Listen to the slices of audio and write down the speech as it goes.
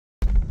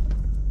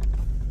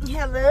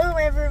Hello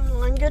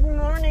everyone, good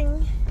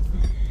morning.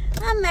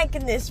 I'm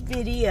making this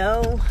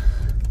video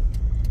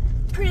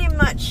pretty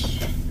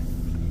much,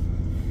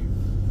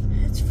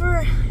 it's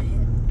for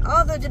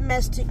all the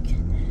domestic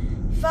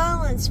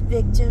violence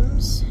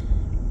victims.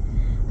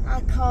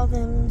 I call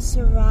them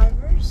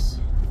survivors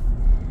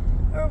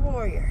or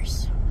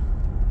warriors.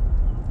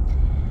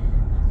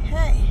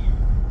 Okay.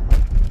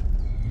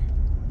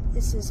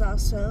 This is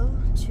also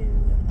to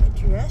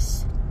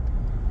address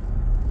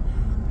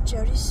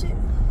Jody Sue.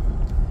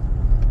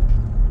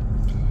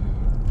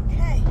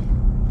 Okay.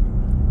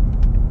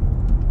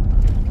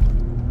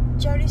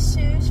 Jody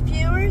Sue's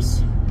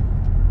viewers,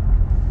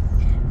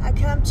 I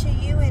come to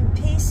you in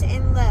peace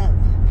and love.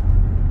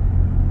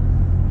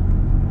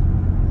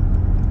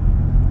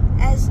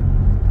 As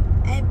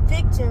a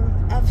victim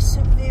of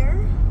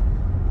severe,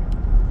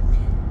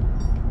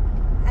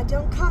 I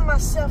don't call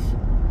myself,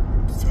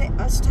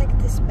 let's take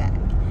this back.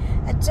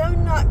 I do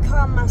not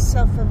call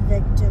myself a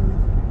victim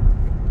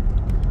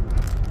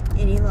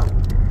any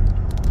longer.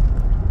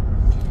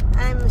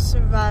 I'm a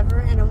survivor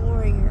and a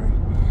warrior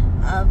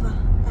of a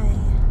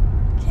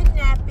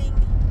kidnapping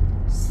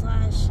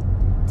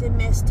 /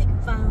 domestic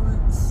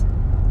violence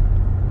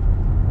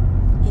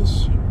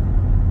issue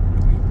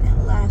that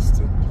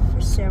lasted for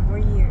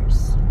several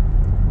years.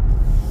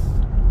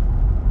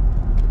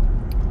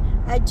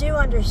 I do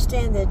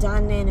understand the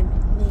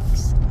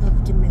dynamics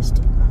of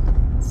domestic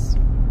violence.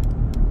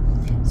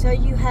 So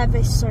you have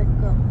a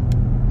circle.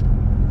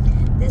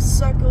 This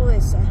circle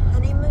is a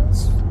honeymoon.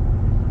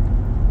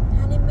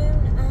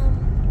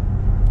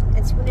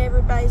 It's when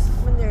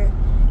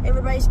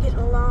everybody's getting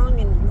along,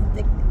 and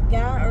the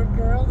guy or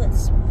girl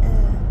that's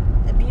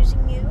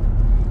abusing you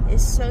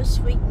is so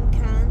sweet and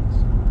kind.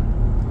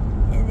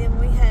 And then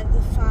we have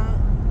the fight,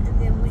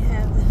 and then we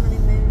have the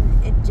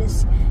honeymoon.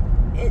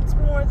 It's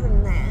more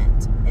than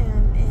that.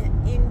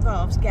 It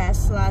involves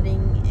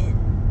gaslighting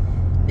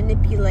and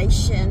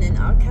manipulation and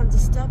all kinds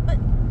of stuff, but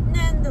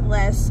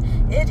nonetheless,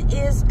 it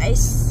is a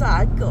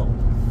cycle.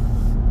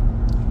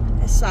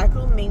 A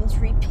cycle means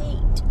repeat.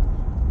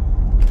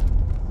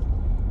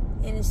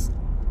 And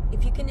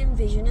if you can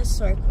envision a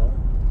circle,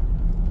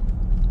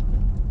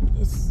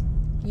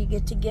 you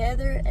get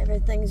together,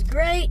 everything's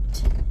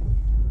great,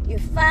 you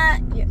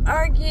fight, you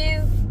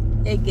argue,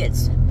 it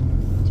gets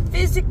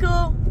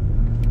physical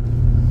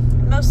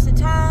most of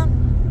the time,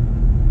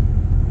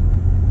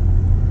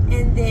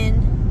 and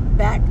then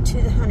back to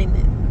the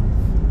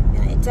honeymoon.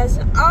 Now, it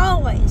doesn't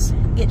always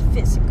get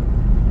physical.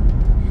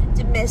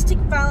 Domestic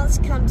violence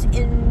comes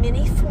in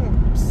many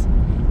forms.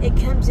 It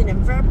comes in a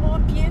verbal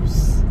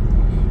abuse,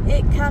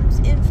 it comes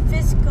in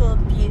physical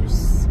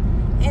abuse,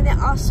 and it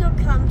also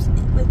comes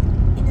with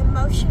an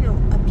emotional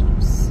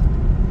abuse.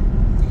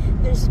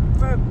 There's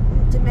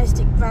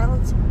domestic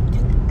violence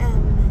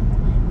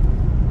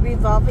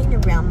revolving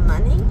around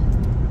money.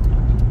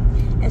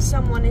 If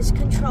someone is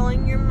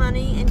controlling your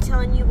money and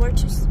telling you where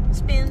to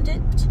spend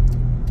it,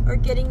 or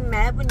getting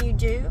mad when you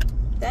do,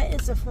 that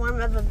is a form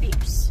of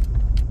abuse.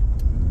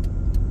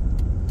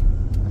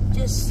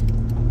 Just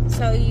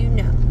so you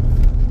know.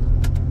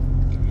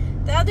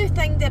 The other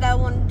thing that I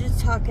wanted to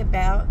talk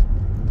about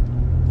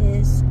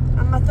is,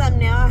 on my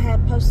thumbnail I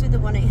have posted the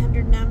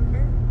 1-800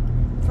 number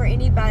for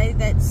anybody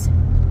that's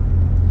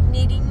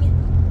needing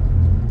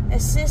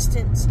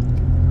assistance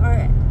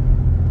or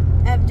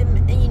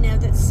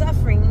that's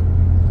suffering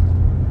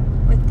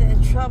with the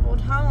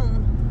troubled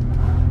home,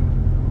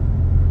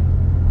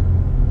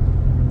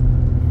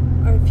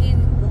 or if you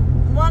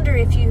wonder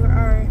if you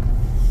are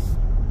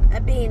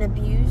being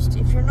abused,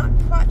 if you're not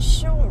quite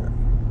sure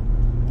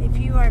if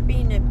you are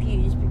being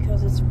abused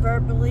because it's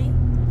verbally,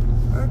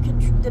 or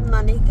the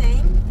money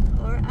thing,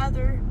 or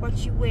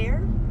what you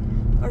wear,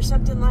 or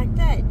something like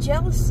that.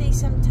 Jealousy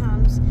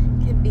sometimes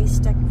can be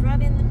stuck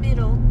right in the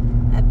middle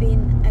of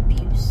being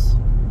abused.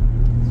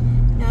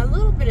 Now, a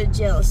little bit of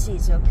jealousy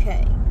is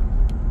okay.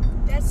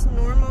 That's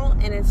normal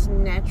and it's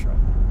natural.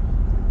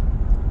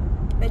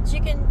 But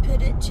you can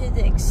put it to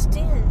the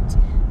extent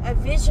of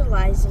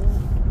visualizing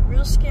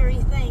real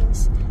scary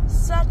things,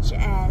 such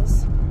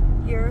as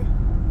your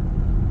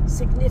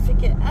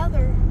significant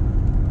other,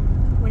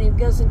 when he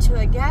goes into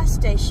a gas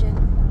station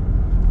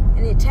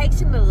and it takes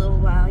him a little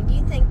while,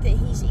 you think that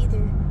he's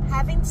either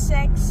having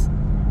sex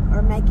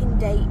or making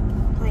date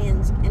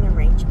plans and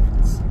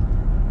arrangements.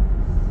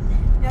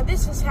 Now,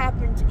 this has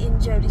happened in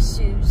Jody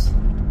Sue's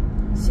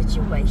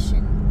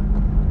situation.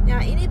 Now,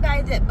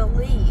 anybody that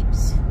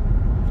believes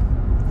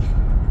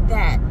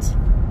that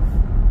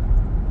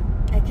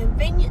a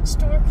convenience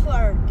store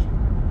clerk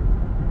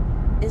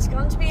is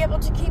going to be able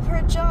to keep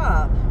her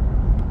job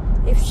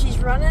if she's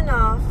running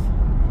off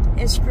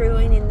and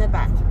screwing in the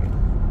bathroom.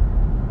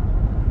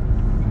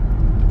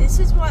 This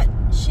is what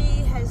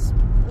she has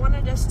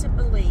wanted us to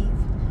believe,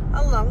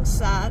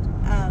 alongside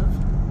of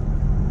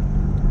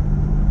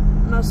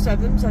most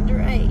of them's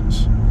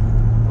underage.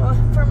 Well,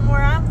 from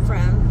where I'm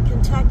from,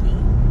 Kentucky,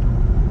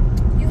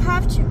 you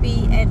have to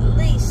be at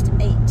least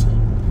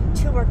 18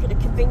 to work at a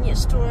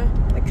convenience store,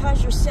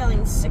 because you're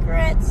selling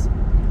cigarettes,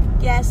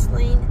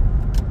 gasoline,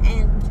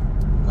 and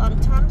lot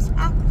of times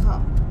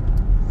alcohol.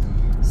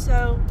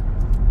 So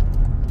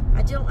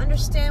I don't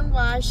understand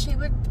why she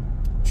would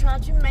try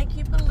to make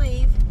you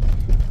believe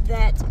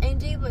that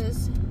Andy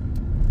was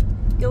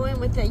going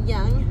with a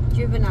young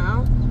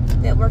juvenile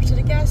that works at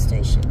a gas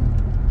station,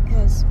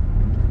 because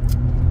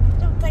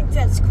I don't think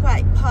that's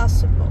quite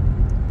possible.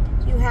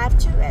 You have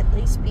to at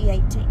least be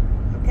 18,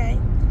 okay?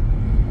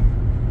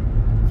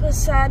 Plus,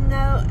 side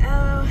note,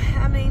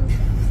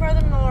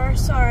 furthermore,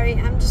 sorry,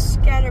 I'm just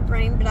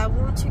scatterbrained, but I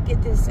want to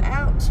get this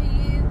out to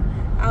you.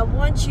 I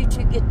want you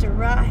to get the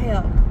right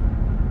help.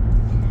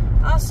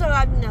 Also,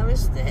 I've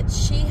noticed that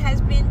she has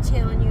been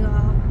telling you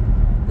all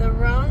the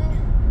wrong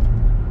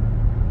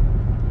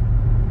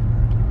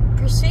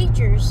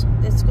procedures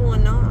that's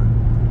going on,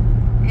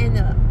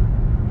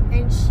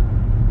 and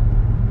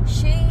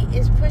she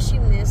is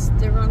pushing this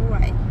the wrong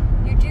way.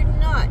 You do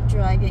not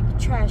drag a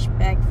trash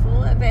bag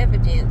full of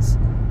evidence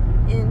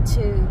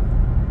into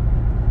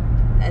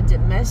a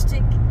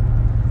domestic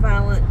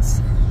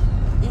violence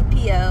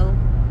EPO,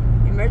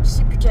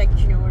 emergency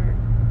protection order,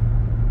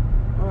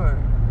 or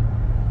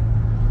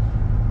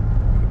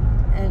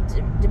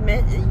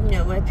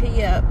a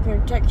PO,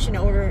 protection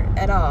order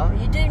at all.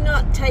 You do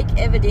not take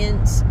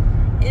evidence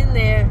in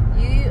there.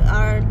 You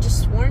are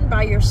just sworn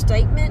by your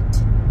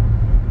statement.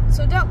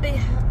 So don't be,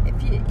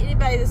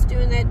 anybody that's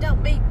doing that,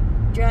 don't be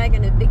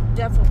dragging a big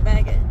duffel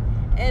bag of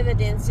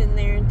evidence in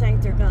there and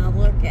think they're going to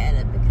look at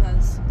it,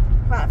 because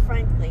quite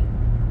frankly,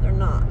 they're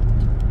not.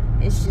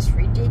 It's just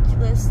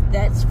ridiculous.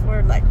 That's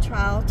for like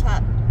trial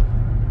type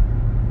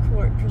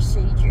court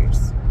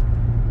procedures.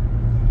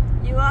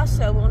 You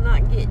also will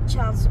not get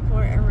child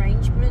support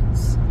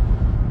arrangements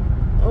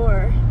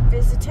or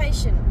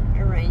visitation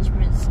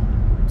arrangements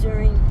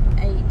during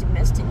a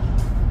domestic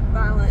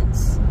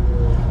violence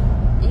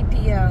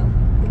EPO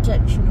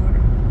protection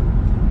order.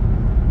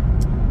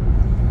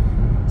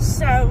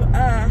 So,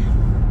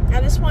 I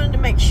just wanted to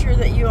make sure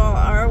that you all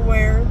are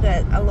aware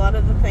that a lot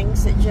of the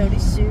things that Jody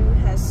Sue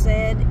has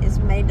said is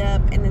made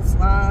up and it's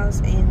lies,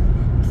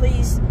 and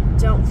please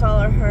don't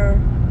follow her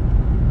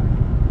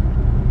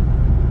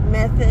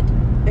method,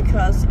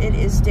 because it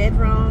is dead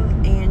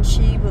wrong and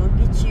she will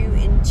get you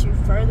into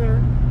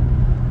further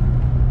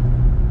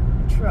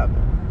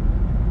trouble.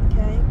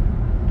 Okay?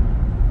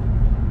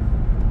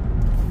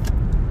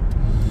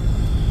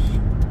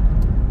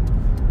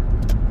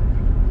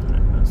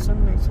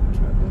 Somebody's in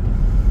trouble.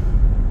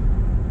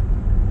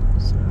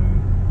 Sorry.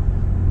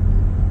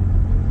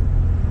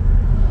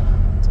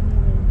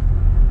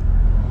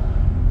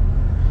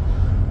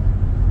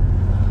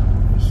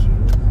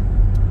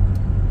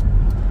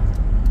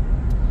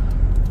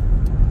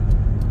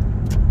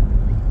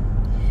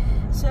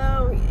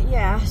 So,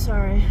 yeah,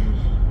 sorry. I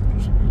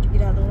have to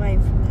get out of the way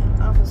from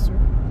that officer.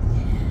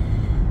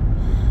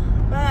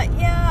 But,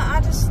 yeah,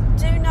 I just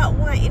do not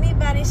want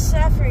anybody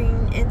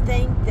suffering and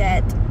think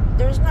that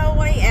there's no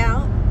way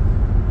out,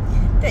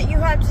 that you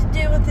have to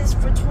deal with this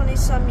for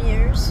 20-some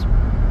years,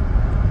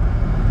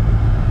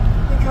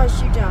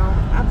 because you don't.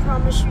 I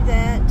promise you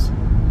that.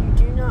 You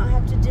do not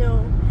have to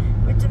deal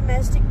with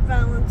domestic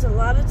violence. A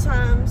lot of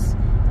times,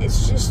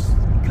 it's just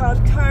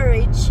called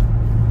courage.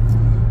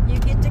 You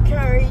get the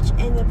courage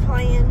and the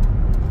plan.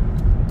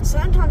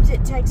 Sometimes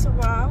it takes a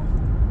while.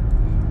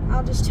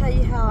 I'll just tell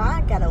you how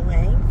I got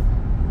away.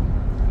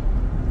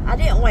 I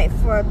didn't wait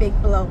for a big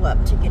blow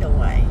up to get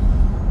away.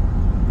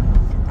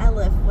 I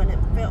left when it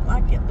felt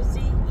like it was,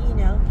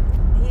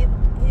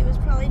 he was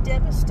probably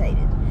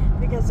devastated,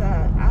 because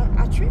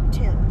I tricked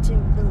him to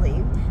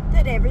believe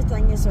that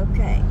everything is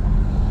okay.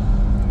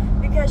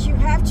 Because you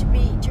have to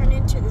turn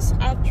into this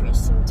actress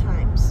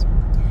sometimes,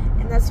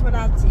 and that's what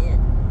I did.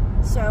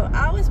 So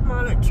I was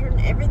monitoring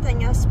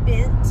everything I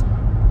spent,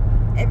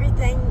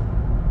 everything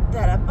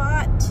that I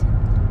bought,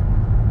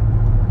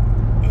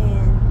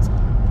 and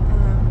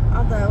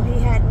although he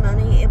had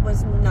money, it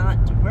was not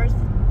worth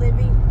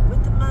living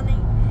with the money.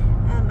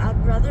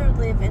 I'd rather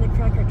live in a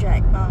Cracker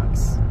Jack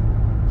box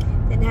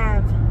than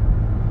have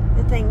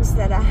the things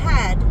that I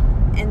had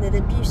and the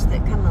abuse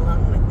that come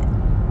along with it.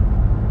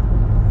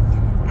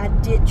 I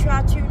did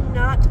try to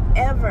not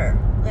ever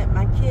let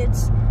my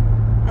kids,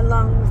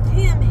 along with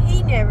him,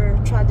 he never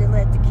tried to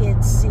let the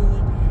kids see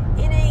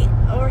any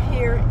or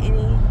hear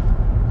any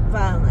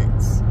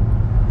violence.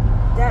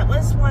 That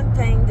was one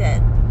thing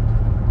that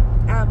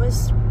I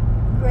was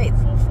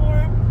grateful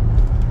for,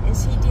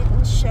 is he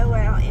didn't show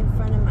out in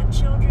front of my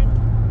children,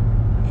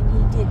 and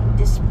he didn't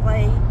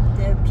display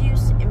the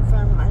abuse in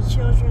front of my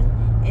children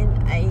in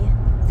a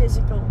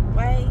physical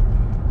way.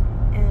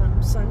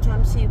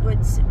 Sometimes he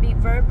would be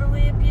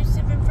verbally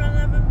abusive in front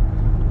of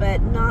them,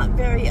 but not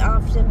very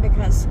often,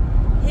 because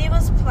he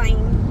was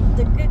playing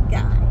the good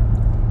guy,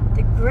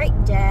 the great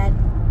dad,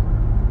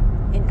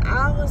 and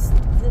I was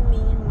the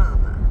mean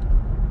mama.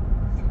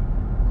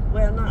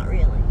 Well, not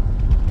really.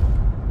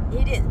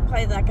 He didn't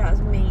play like I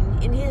was mean.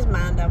 In his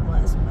mind I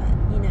was,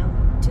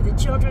 but, to the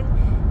children,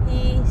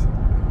 he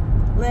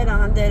led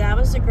on that I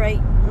was a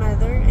great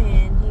mother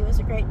and he was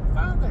a great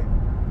father.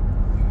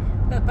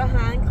 But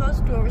behind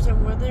closed doors,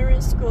 and whether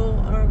in school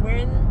or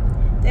when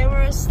they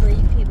were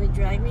asleep, he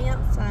dragged me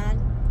outside,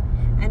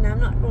 and I'm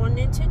not going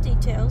into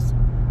details,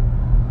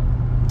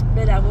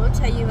 but I will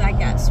tell you I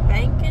got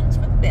spankings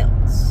with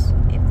belts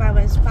if I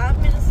was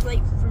 5 minutes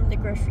late from the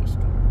grocery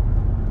store.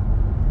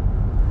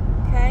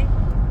 Okay?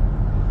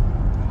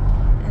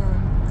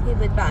 He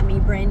would buy me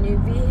brand new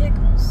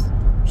vehicles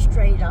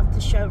straight off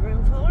the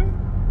showroom floor,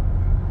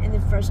 and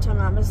the first time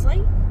I was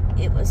late,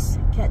 it was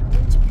cut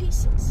into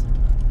pieces.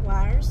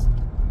 Wires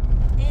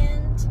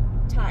and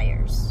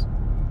tires.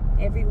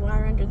 Every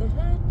wire under the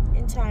hood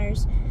and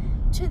tires,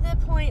 to the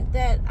point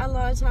that a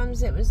lot of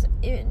times it was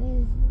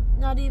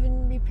not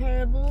even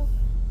repairable.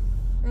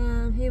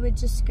 He would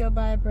just go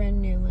buy a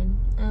brand new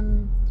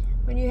one.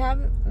 When you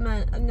have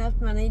enough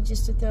money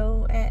just to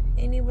throw at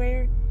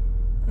anywhere,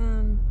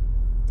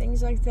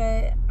 things like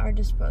that are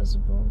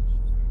disposable.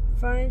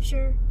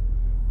 Furniture,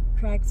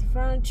 crack the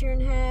furniture in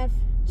half,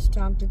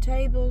 stomp the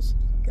tables,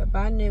 go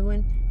buy a new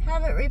one,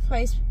 have it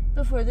replaced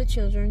before the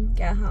children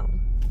got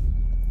home.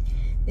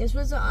 This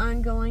was an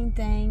ongoing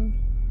thing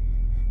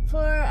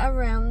for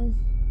around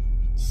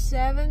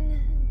 7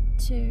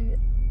 to,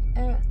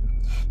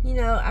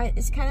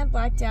 it's kind of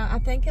blacked out. I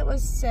think it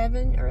was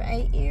 7 or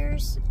 8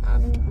 years.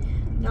 I'm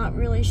not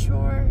really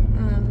sure.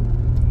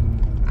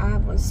 I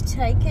was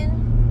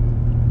taken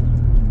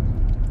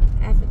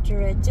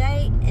after a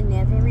date and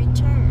never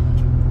returned.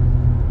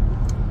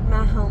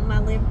 My home I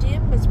lived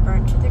in was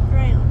burned to the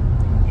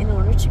ground in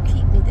order to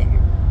keep me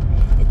there.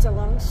 It's a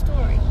long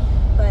story,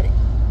 but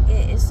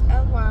it is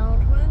a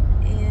wild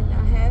one, and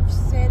I have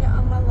said it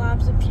on my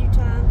lives a few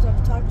times.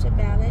 I've talked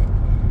about it,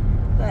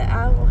 but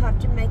I will have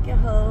to make a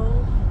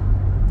whole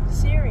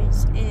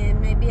series, and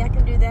maybe I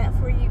can do that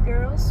for you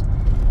girls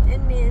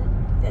and men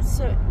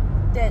that's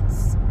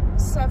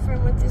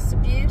suffering with this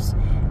abuse.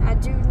 I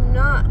do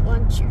not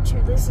want you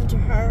to listen to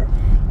her,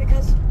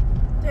 because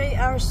there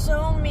are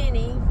so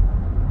many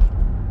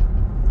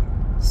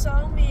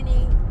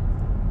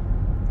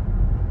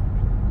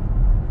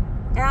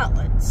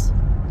outlets.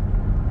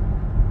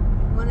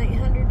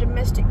 1-800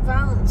 domestic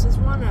violence is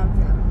one of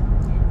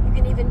them. You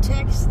can even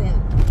text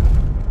them.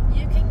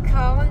 You can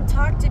call and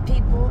talk to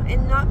people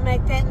and not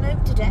make that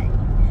move today.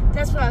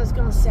 That's what I was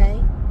going to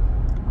say.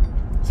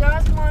 So I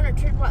was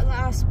monitored what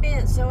I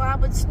spent, so I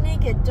would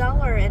sneak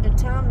 $1 at a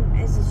time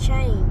as a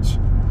change.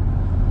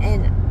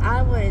 And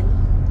I would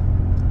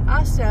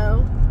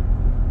also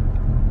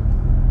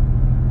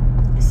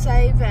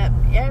save up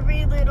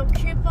every little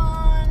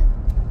coupon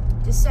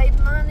to save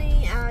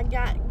money. I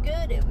got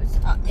good. It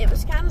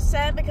was kind of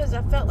sad, because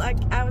I felt like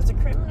I was a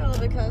criminal,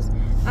 because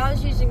I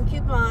was using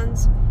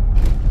coupons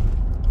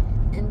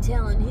and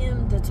telling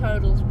him the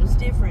totals was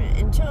different.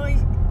 Until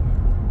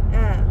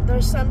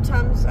there's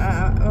sometimes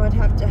I would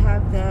have to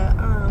have the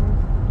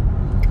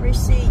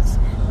receipts.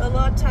 But a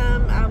lot of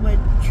time I would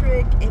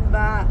trick and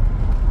buy,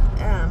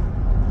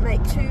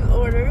 make 2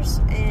 orders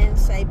and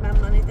save my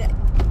money. That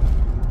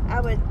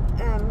I would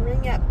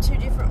ring up 2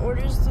 different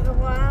orders to the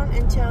line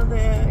and tell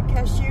the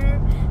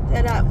cashier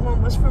that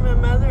one was for my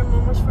mother and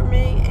one was for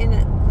me, and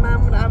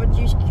I would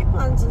use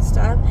coupons and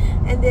stuff,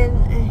 and then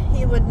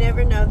he would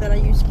never know that I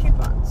used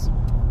coupons.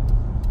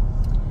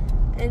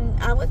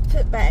 And I would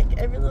put back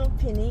every little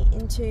penny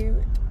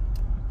into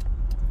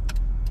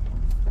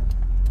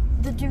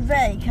the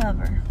duvet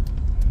cover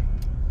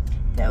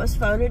that was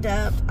folded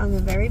up on the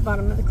very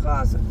bottom of the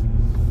closet.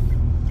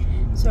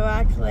 So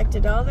I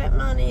collected all that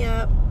money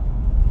up,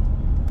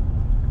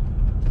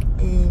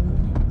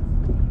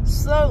 and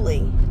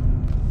slowly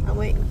I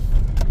went,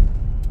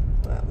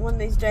 one of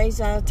these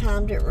days I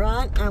timed it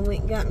right. I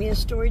went and got me a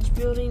storage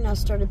building. I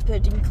started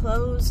putting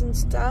clothes and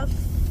stuff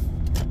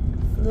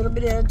a little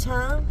bit at a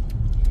time,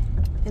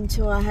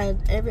 until I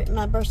had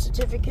my birth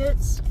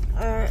certificates,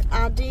 or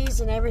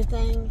IDs and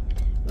everything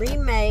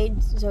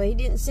remade, so he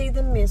didn't see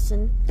them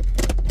missing,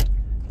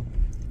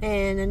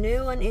 and a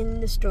new one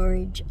in the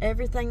storage,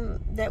 everything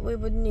that we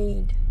would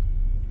need.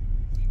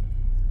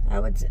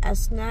 I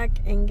snuck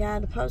and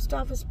got a post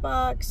office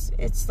box.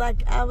 It's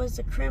like I was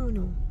a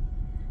criminal,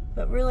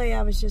 but really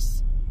I was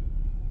just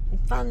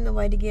finding a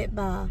way to get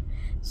by.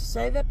 So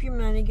save up your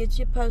money, get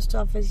your post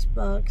office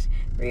box,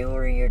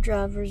 reorder your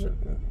driver's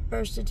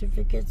birth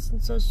certificates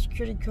and social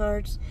security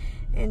cards,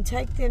 and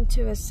take them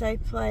to a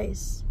safe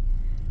place.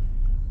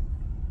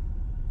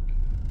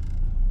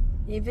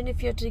 Even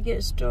if you have to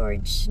get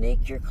storage,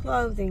 sneak your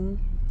clothing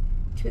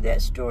to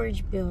that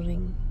storage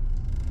building,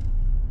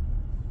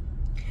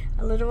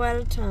 a little at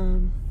a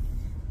time.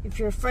 If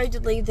you're afraid to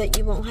leave that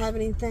you won't have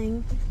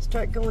anything,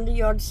 start going to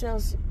yard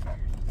sales.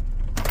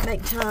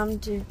 Make time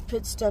to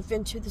put stuff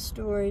into the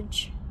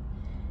storage,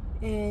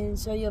 and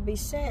so you'll be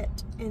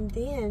set. And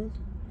then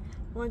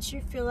once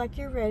you feel like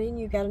you're ready and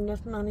you got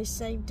enough money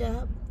saved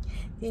up,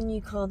 then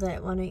you call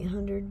that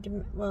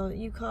 1-800, well,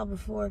 you call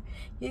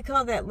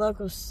that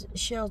local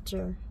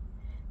shelter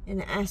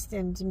and ask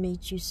them to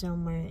meet you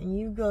somewhere, and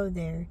you go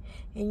there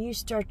and you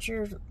start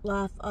your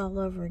life all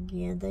over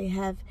again. They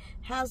have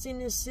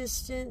housing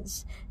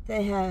assistance,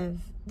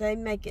 they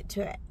make it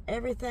to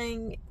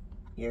everything.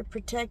 You're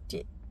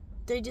protected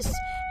they just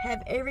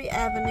have every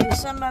avenue.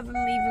 Some of them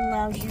even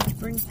allows you to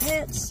bring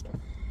pets.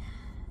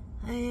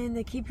 And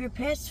they keep your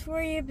pets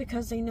for you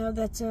because they know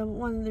that's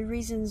one of the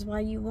reasons why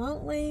you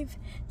won't leave.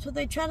 So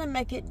they try to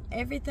make it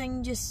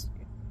everything just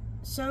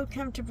so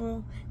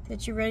comfortable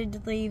that you're ready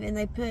to leave. And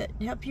they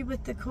help you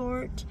with the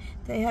court.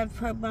 They have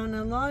pro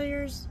bono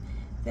lawyers.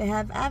 They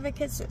have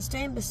advocates that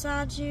stand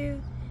beside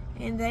you,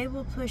 and they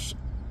will push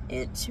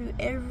it to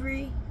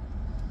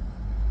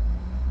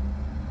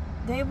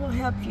they will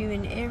help you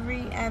in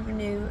every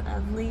avenue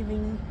of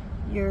leaving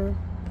your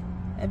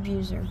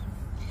abuser.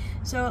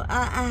 So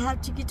I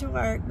have to get to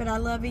work, but I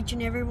love each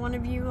and every one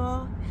of you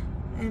all.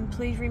 And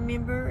please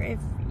remember, if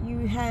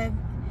you have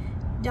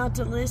not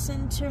to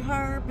listen to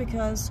her,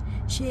 because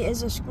she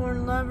is a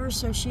scorned lover,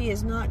 so she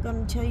is not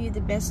going to tell you the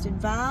best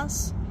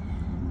advice.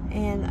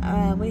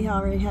 And we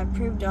already have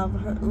proved a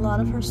lot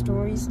of her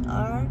stories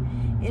are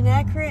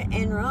inaccurate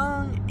and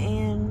wrong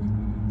and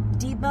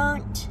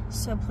debunked.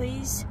 So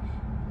please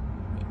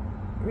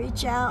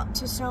reach out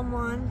to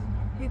someone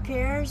who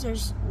cares.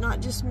 There's not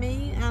just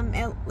me.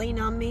 Lean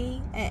on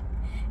me at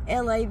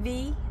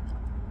lav@gmail.com.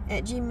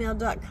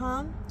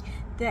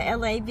 The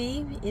LAV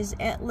is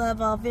at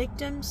Love All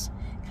Victims,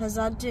 because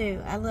I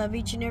do. I love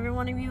each and every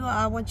one of you.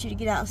 I want you to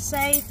get out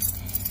safe.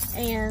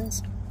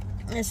 And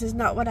this is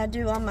not what I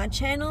do on my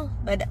channel,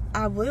 but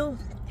I will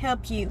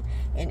help you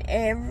in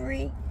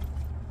every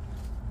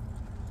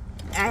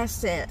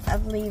asset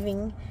of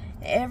leaving,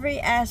 every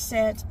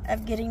asset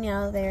of getting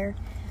out of there.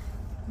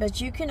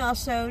 But you can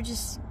also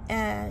just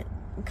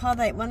call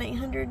that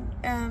 1-800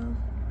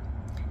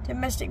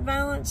 domestic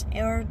violence,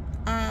 or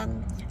I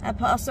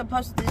also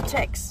posted a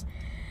text.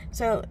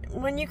 So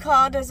when you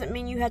call, doesn't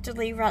mean you have to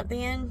leave right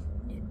then.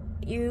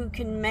 You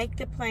can make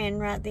the plan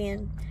right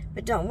then,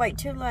 but don't wait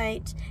too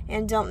late,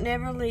 and don't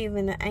never leave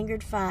in an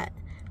angered fight,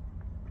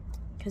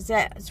 because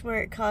that's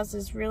where it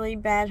causes really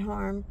bad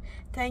harm.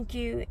 Thank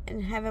you,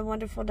 and have a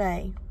wonderful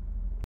day.